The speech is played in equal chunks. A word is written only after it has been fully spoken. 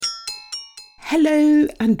Hello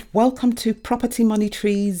and welcome to Property Money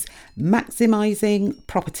Trees, Maximising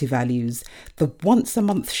Property Values, the once a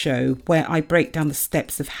month show where I break down the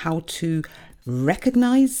steps of how to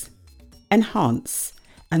recognise, enhance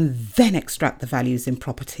and then extract the values in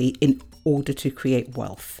property in order to create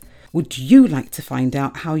wealth. Would you like to find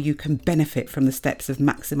out how you can benefit from the steps of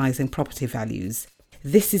maximising property values?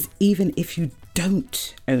 This is even if you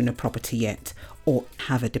don't own a property yet or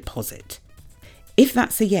have a deposit. If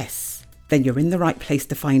that's a yes, then you're in the right place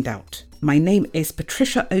to find out. My name is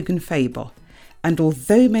Patricia Ogunfaber, and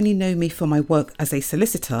although many know me for my work as a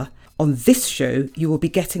solicitor, on this show you will be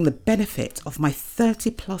getting the benefit of my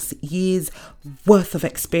 30 plus years worth of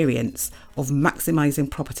experience of maximising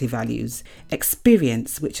property values,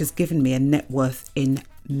 experience which has given me a net worth in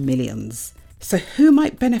millions. So who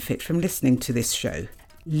might benefit from listening to this show?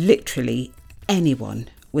 Literally anyone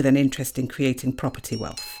with an interest in creating property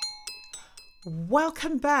wealth.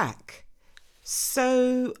 Welcome back.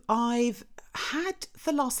 So I've had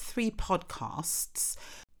the last 3 podcasts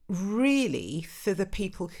really for the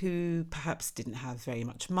people who perhaps didn't have very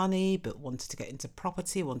much money but wanted to get into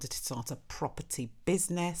property, wanted to start a property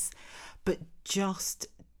business, but just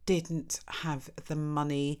didn't have the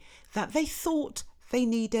money that they thought they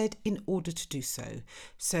needed in order to do so.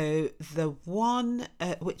 So the one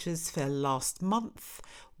which was for last month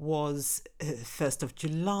was 1st of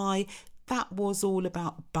July. That was all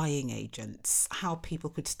about buying agents, how people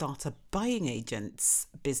could start a buying agents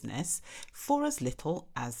business for as little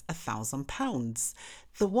as £1,000.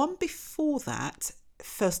 The one before that,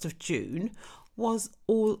 1st of June, was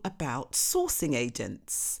all about sourcing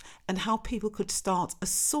agents and how people could start a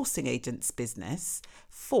sourcing agents business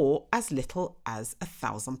for as little as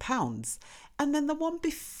 £1,000. And then the one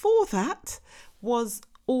before that was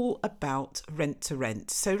all about rent to rent.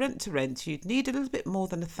 So rent to rent, you'd need a little bit more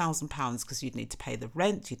than £1,000 because you'd need to pay the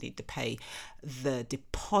rent, you'd need to pay the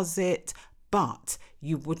deposit, but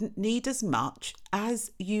you wouldn't need as much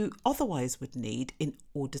as you otherwise would need in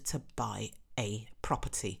order to buy a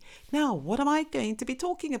property. Now, what am I going to be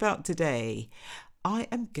talking about today? I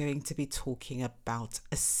am going to be talking about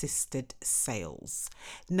assisted sales.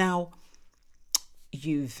 Now,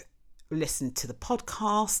 you've listened to the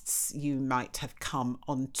podcasts, you might have come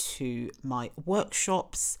onto my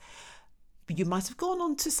workshops, you might have gone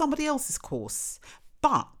on to somebody else's course,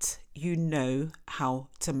 but you know how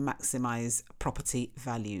to maximize property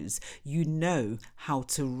values. You know how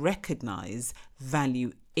to recognize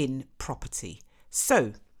value in property.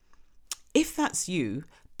 So if that's you,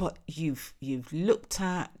 but you've looked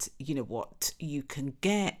at, what you can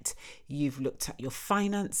get, you've looked at your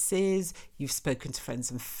finances, you've spoken to friends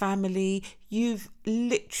and family, you've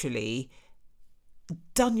literally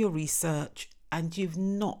done your research and you've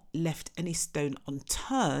not left any stone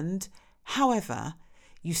unturned. However,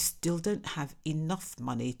 you still don't have enough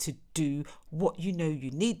money to do what you know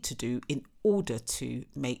you need to do in order to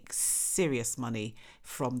make serious money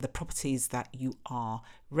from the properties that you are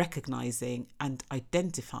recognising and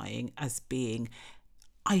identifying as being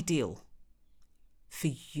ideal for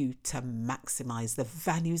you to maximise the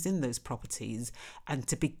values in those properties and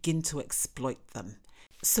to begin to exploit them.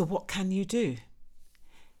 So what can you do?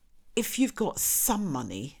 If you've got some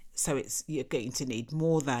money, so you're going to need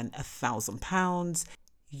more than £1,000,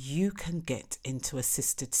 you can get into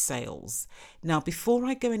assisted sales. Now, before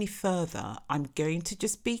I go any further, I'm going to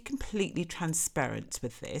just be completely transparent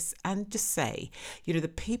with this and just say, the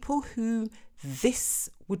people who this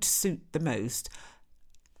would suit the most,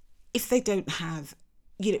 if they don't have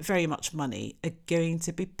very much money, are going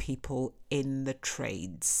to be people in the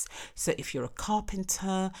trades. So if you're a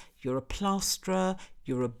carpenter, you're a plasterer,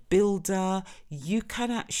 you're a builder, you can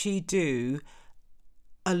actually do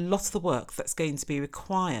a lot of the work that's going to be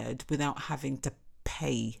required without having to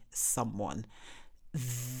pay someone.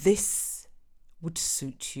 This would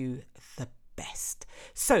suit you the best.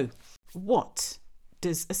 So what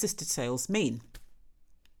does assisted sales mean?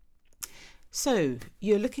 So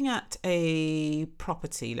you're looking at a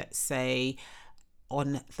property, let's say,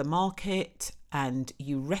 on the market, and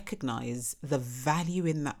you recognise the value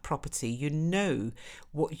in that property. You know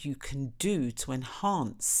what you can do to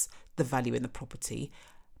enhance the value in the property,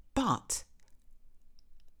 but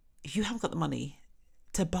you haven't got the money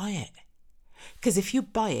to buy it. Because if you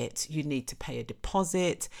buy it, you need to pay a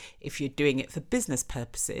deposit. If you're doing it for business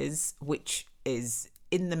purposes, which is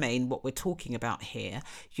in the main what we're talking about here,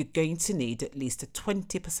 you're going to need at least a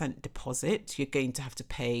 20% deposit. You're going to have to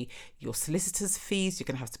pay your solicitor's fees. You're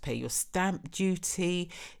going to have to pay your stamp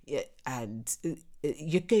duty, and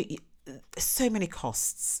so many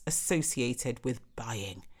costs associated with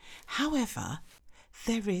buying. However,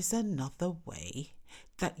 there is another way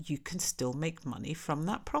that you can still make money from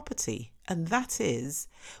that property. And that is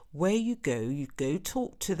where you go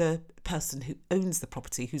talk to the person who owns the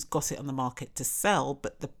property, who's got it on the market to sell,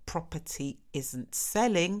 but the property isn't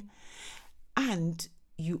selling, and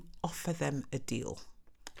you offer them a deal.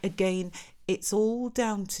 Again, it's all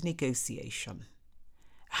down to negotiation.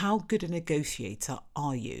 How good a negotiator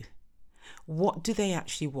are you? What do they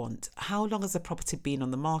actually want? How long has the property been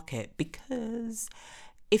on the market? Because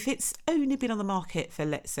if it's only been on the market for,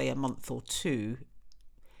 let's say, a month or two,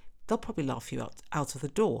 they'll probably laugh you out of the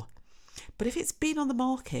door. But if it's been on the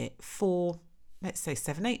market for, let's say,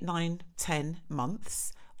 7, 8, 9, 10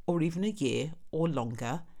 months, or even a year or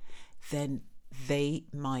longer, then they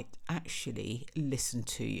might actually listen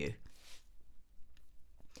to you.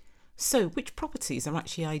 So which properties are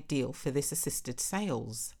actually ideal for this assisted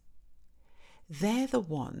sales? They're the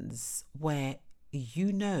ones where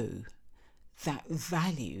you know that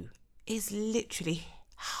value is literally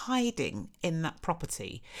hiding in that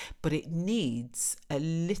property, but it needs a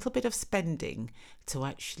little bit of spending to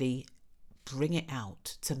actually bring it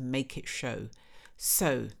out, to make it show.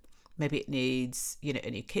 So maybe it needs, a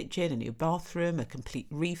new kitchen, a new bathroom, a complete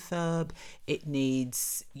refurb. It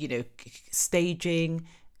needs, staging,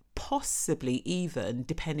 possibly even,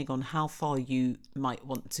 depending on how far you might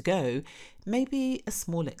want to go, maybe a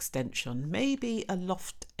small extension, maybe a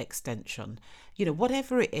loft extension.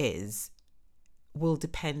 Whatever it is will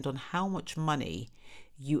depend on how much money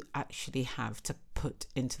you actually have to put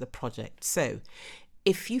into the project. So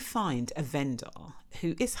if you find a vendor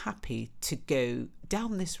who is happy to go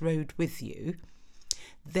down this road with you,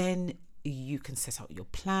 then you can set out your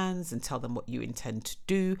plans and tell them what you intend to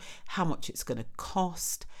do, how much it's going to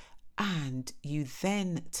cost, and you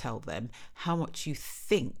then tell them how much you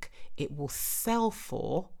think it will sell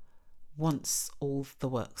for once all the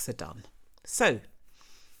works are done. So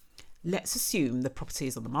let's assume the property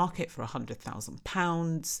is on the market for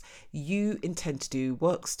 £100,000. You intend to do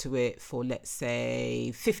works to it for, let's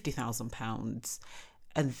say, £50,000.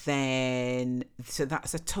 And then, so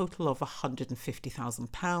that's a total of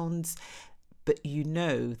 £150,000. But you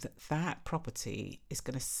know that property is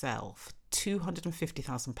going to sell for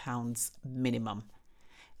 £250,000 minimum.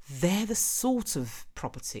 They're the sort of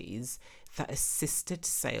properties that assisted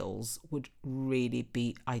sales would really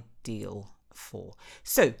be ideal for.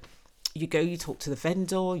 So you talk to the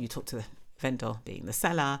vendor being the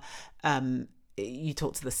seller, you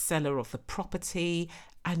talk to the seller of the property,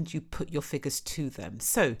 and you put your figures to them.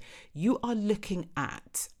 So you are looking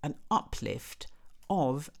at an uplift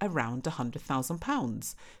of around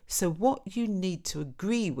 £100,000. So what you need to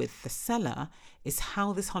agree with the seller is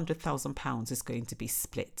how this £100,000 is going to be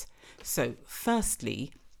split. So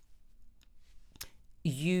firstly,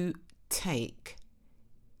 you take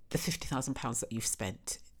the £50,000 that you've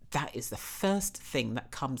spent. That is the first thing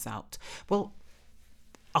that comes out. Well,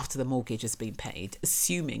 after the mortgage has been paid,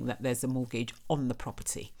 assuming that there's a mortgage on the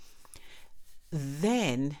property.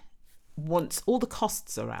 Then once all the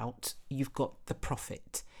costs are out, you've got the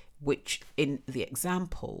profit, which in the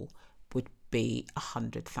example would be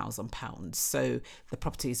 £100,000. So the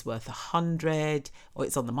property is worth 100, or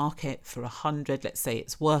it's on the market for 100. Let's say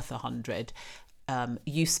it's worth 100.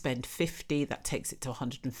 You spend 50, that takes it to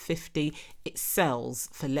 150. It sells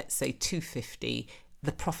for, let's say, 250.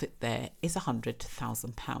 The profit there is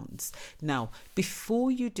 £100,000. Now,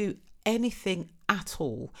 before you do anything at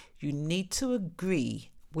all, you need to agree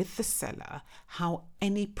with the seller how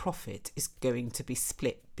any profit is going to be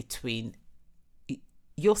split between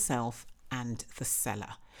yourself and the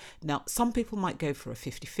seller. Now, some people might go for a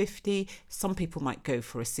 50-50, some people might go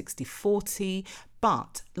for a 60-40,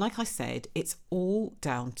 but like I said, it's all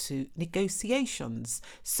down to negotiations.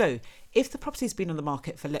 So if the property's been on the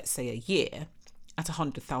market for, let's say, a year at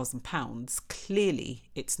 £100,000, clearly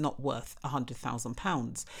it's not worth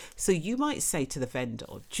 £100,000. So you might say to the vendor,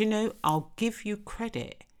 do you know, I'll give you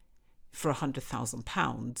credit for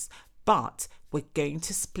 £100,000, but we're going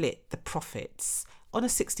to split the profits on a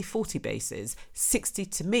 60-40 basis, 60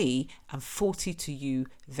 to me and 40 to you,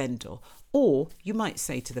 vendor. Or you might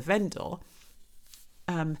say to the vendor,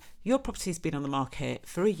 your property's been on the market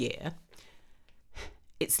for a year.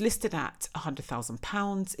 It's listed at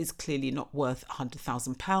 £100,000. It's clearly not worth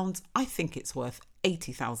 £100,000. I think it's worth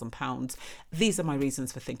 £80,000. These are my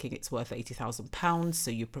reasons for thinking it's worth £80,000.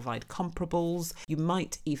 So you provide comparables. You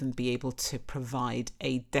might even be able to provide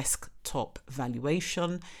a desktop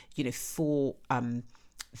valuation, for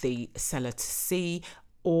the seller to see,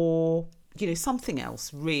 or, something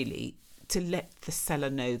else really, to let the seller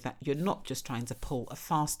know that you're not just trying to pull a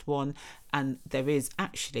fast one, and there is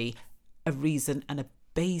actually a reason and a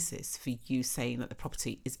basis for you saying that the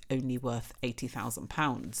property is only worth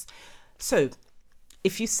 £80,000. So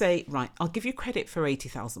if you say, right, I'll give you credit for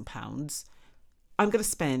 £80,000, I'm going to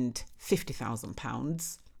spend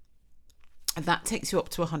 £50,000, and that takes you up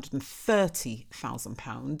to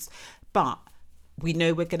 £130,000, but we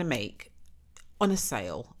know we're going to make, on a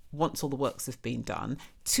sale, once all the works have been done,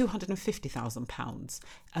 £250,000,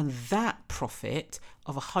 and that profit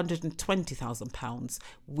of £120,000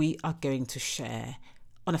 we are going to share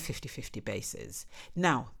on a 50-50 basis.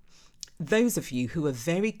 Now, those of you who are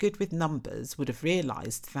very good with numbers would have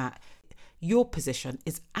realised that your position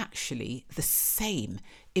is actually the same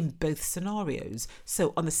in both scenarios.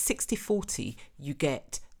 So on the 60-40, you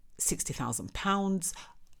get £60,000.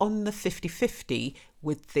 On the 50-50,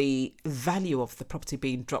 with the value of the property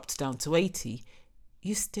being dropped down to 80,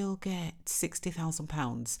 you still get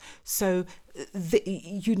 £60,000. So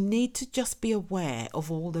you need to just be aware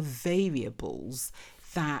of all the variables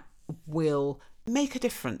that will make a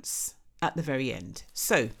difference at the very end.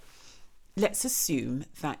 So let's assume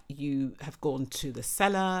that you have gone to the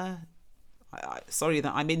seller. Sorry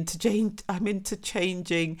that I'm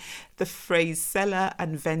interchanging the phrase seller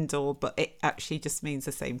and vendor, but it actually just means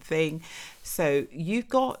the same thing. So you've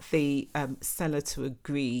got the seller to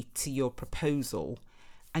agree to your proposal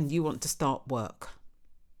and you want to start work.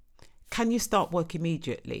 Can you start work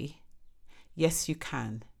immediately? Yes, you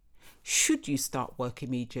can. Should you start work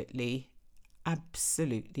immediately?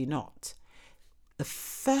 Absolutely not. The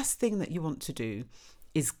first thing that you want to do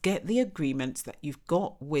is get the agreements that you've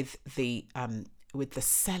got with the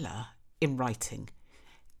seller in writing.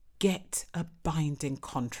 Get a binding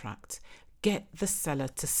contract. Get the seller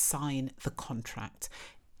to sign the contract.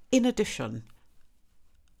 In addition,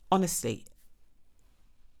 honestly,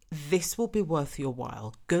 this will be worth your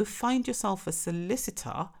while. Go find yourself a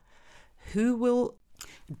solicitor who will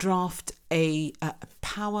draft a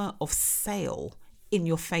power of sale in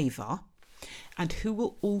your favour, and who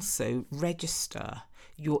will also register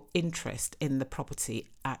your interest in the property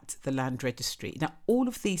at the land registry. Now, all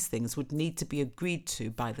of these things would need to be agreed to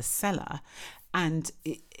by the seller, and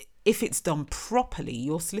if it's done properly,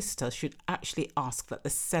 your solicitor should actually ask that the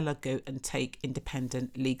seller go and take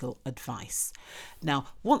independent legal advice. Now,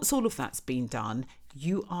 once all of that's been done,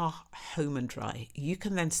 you are home and dry. You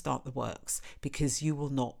can then start the works because you will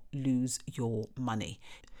not lose your money.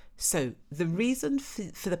 So the reason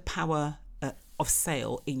for the power of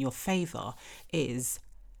sale in your favour is,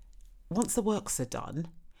 once the works are done,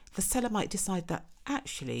 the seller might decide that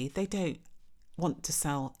actually they don't want to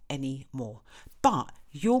sell any more, but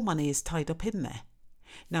your money is tied up in there.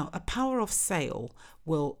 Now, a power of sale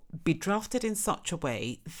will be drafted in such a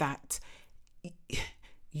way that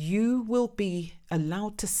you will be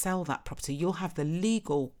allowed to sell that property. You'll have the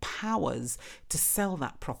legal powers to sell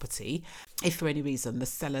that property. If for any reason the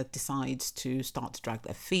seller decides to start to drag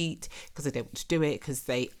their feet because they don't want to do it, because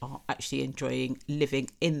they are actually enjoying living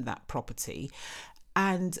in that property.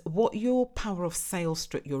 And what your power of sale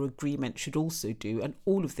your agreement should also do, and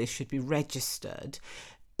all of this should be registered,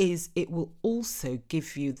 is it will also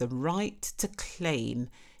give you the right to claim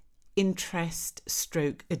interest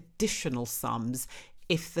additional sums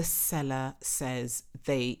if the seller says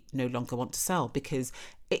they no longer want to sell, because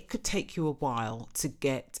it could take you a while to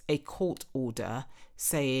get a court order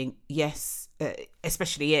saying yes,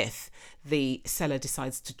 especially if the seller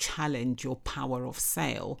decides to challenge your power of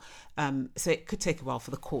sale. So it could take a while for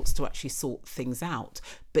the courts to actually sort things out.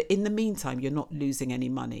 But in the meantime, you're not losing any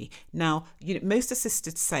money. Now, most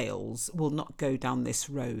assisted sales will not go down this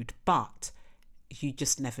road, but you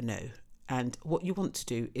just never know. And what you want to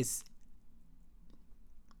do is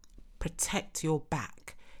protect your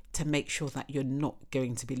back to make sure that you're not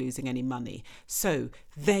going to be losing any money. So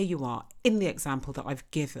there you are. In the example that I've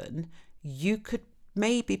given, you could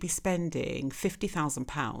maybe be spending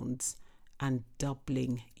 £50,000 and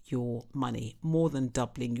doubling your money, more than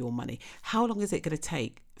doubling your money. How long is it going to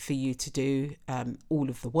take for you to do all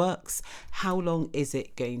of the works? How long is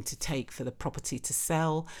it going to take for the property to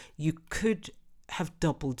sell? You could have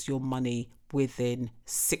doubled your money within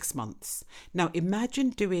 6 months. Now imagine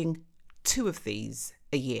doing 2 of these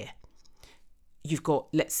a year. You've got,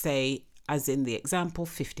 let's say, as in the example,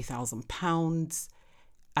 £50,000,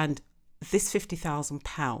 and this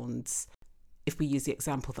 £50,000, if we use the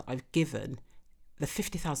example that I've given, the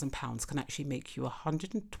 £50,000 can actually make you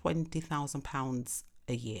 £120,000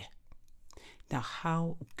 a year. Now,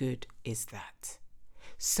 how good is that?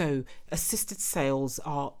 So assisted sales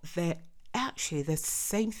they're the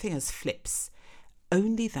same thing as flips,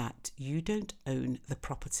 only that you don't own the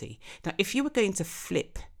property. Now, if you were going to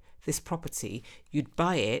flip this property, you'd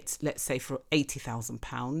buy it, let's say for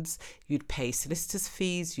 £80,000, you'd pay solicitors'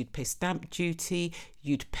 fees, you'd pay stamp duty,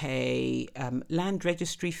 you'd pay land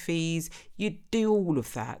registry fees, you'd do all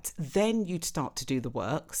of that. Then you'd start to do the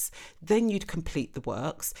works, then you'd complete the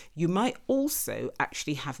works. You might also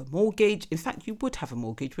actually have a mortgage. In fact, you would have a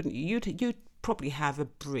mortgage, wouldn't you? You'd probably have a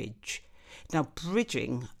bridge. Now,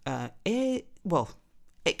 bridging,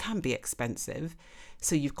 it can be expensive.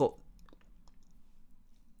 So you've got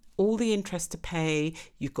all the interest to pay,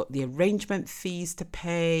 you've got the arrangement fees to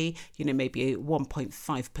pay, maybe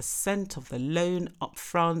 1.5% of the loan up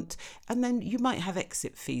front, and then you might have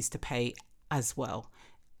exit fees to pay as well.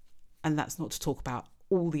 And that's not to talk about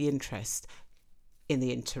all the interest in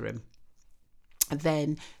the interim. And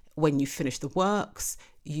then when you finish the works,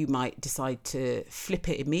 you might decide to flip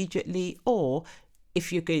it immediately, or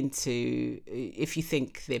if you think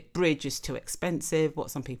the bridge is too expensive, what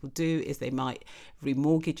some people do is they might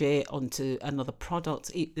remortgage it onto another product,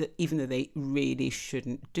 even though they really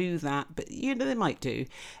shouldn't do that, but they might do.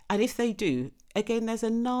 And if they do, again, there's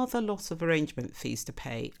another lot of arrangement fees to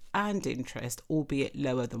pay and interest, albeit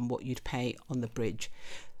lower than what you'd pay on the bridge.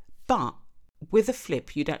 But with a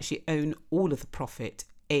flip, you'd actually own all of the profit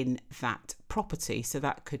in that property. So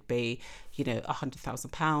that could be,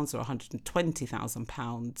 £100,000 or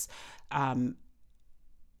 £120,000.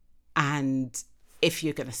 And if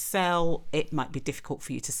you're going to sell, it might be difficult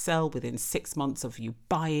for you to sell within 6 months of you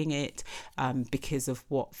buying it, because of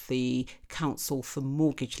what the Council for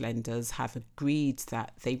Mortgage Lenders have agreed,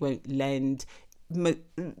 that they won't lend,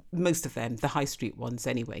 most of them, the high street ones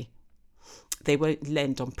anyway, they won't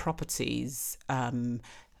lend on properties,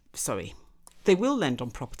 they will lend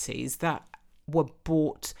on properties that were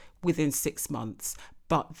bought within 6 months,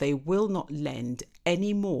 but they will not lend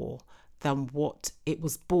any more than what it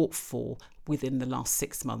was bought for within the last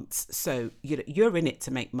 6 months. So you're in it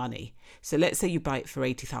to make money. So let's say you buy it for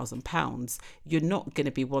 £80,000, you're not going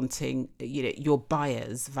to be wanting your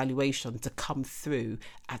buyer's valuation to come through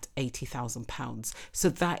at £80,000. So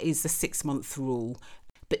that is the 6-month rule.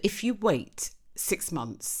 But if you wait 6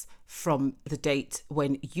 months from the date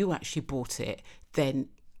when you actually bought it, then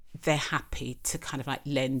they're happy to kind of like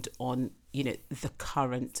lend on, the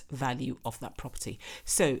current value of that property.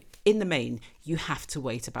 So in the main, you have to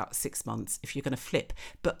wait about 6 months if you're going to flip.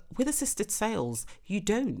 But with assisted sales, you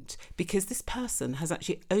don't, because this person has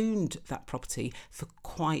actually owned that property for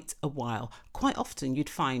quite a while. Quite often you'd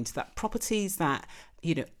find that properties that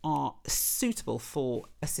are suitable for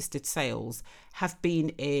assisted sales have been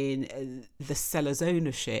in the seller's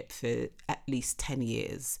ownership for at least 10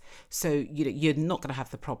 years. So, you're not going to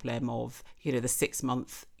have the problem of, the 6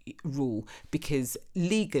 month rule, because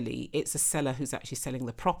legally it's a seller who's actually selling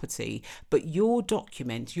the property, but your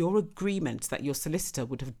document, your agreement that your solicitor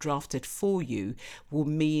would have drafted for you will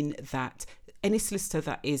mean that any solicitor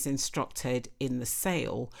that is instructed in the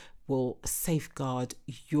sale will safeguard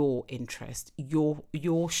your interest,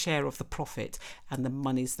 your share of the profit and the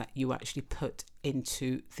monies that you actually put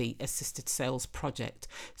into the assisted sales project.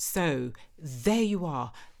 So there you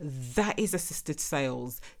are. That is assisted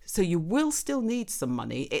sales. So you will still need some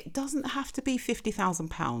money. It doesn't have to be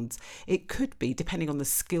 £50,000. It could be, depending on the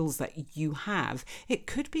skills that you have, it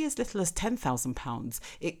could be as little as £10,000.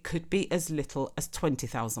 It could be as little as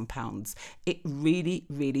 £20,000. It really,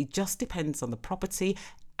 really just depends on the property.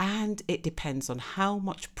 And it depends on how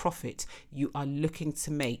much profit you are looking to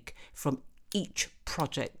make from each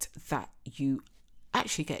project that you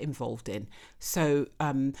actually get involved in. So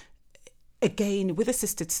again, with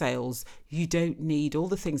assisted sales, you don't need all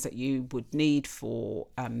the things that you would need for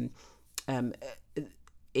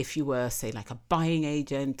if you were, say, like a buying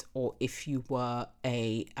agent, or if you were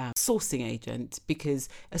a sourcing agent, because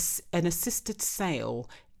an assisted sale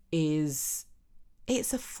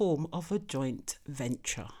it's a form of a joint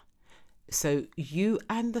venture. So you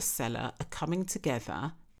and the seller are coming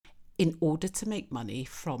together in order to make money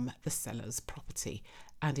from the seller's property.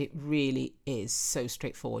 And it really is so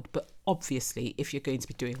straightforward. But obviously, if you're going to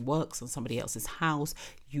be doing works on somebody else's house,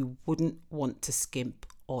 you wouldn't want to skimp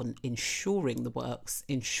on ensuring the works,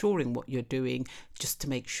 ensuring what you're doing, just to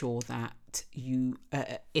make sure that you,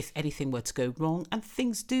 if anything were to go wrong, and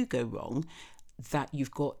things do go wrong, that you've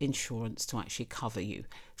got insurance to actually cover you.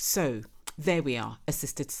 So there we are,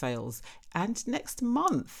 assisted sales. And next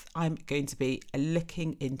month, I'm going to be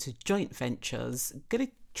looking into joint ventures, going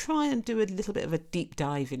to try and do a little bit of a deep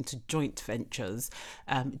dive into joint ventures,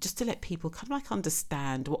 just to let people kind of like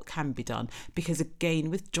understand what can be done. Because again,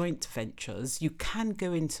 with joint ventures, you can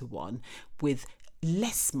go into one with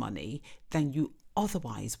less money than you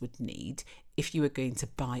otherwise would need if you were going to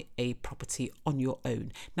buy a property on your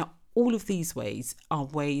own. Now, All of these ways are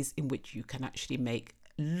ways in which you can actually make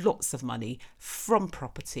lots of money from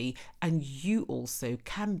property, and you also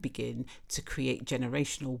can begin to create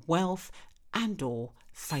generational wealth and or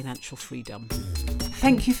financial freedom.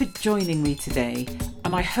 Thank you for joining me today,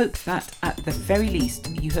 and I hope that at the very least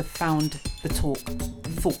you have found the talk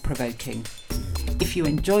thought-provoking. If you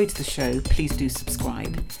enjoyed the show, please do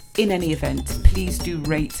subscribe. In any event, please do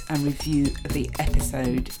rate and review the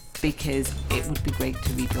episode, because it would be great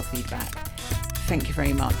to read your feedback. Thank you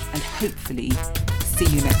very much, and hopefully see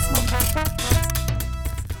you next month.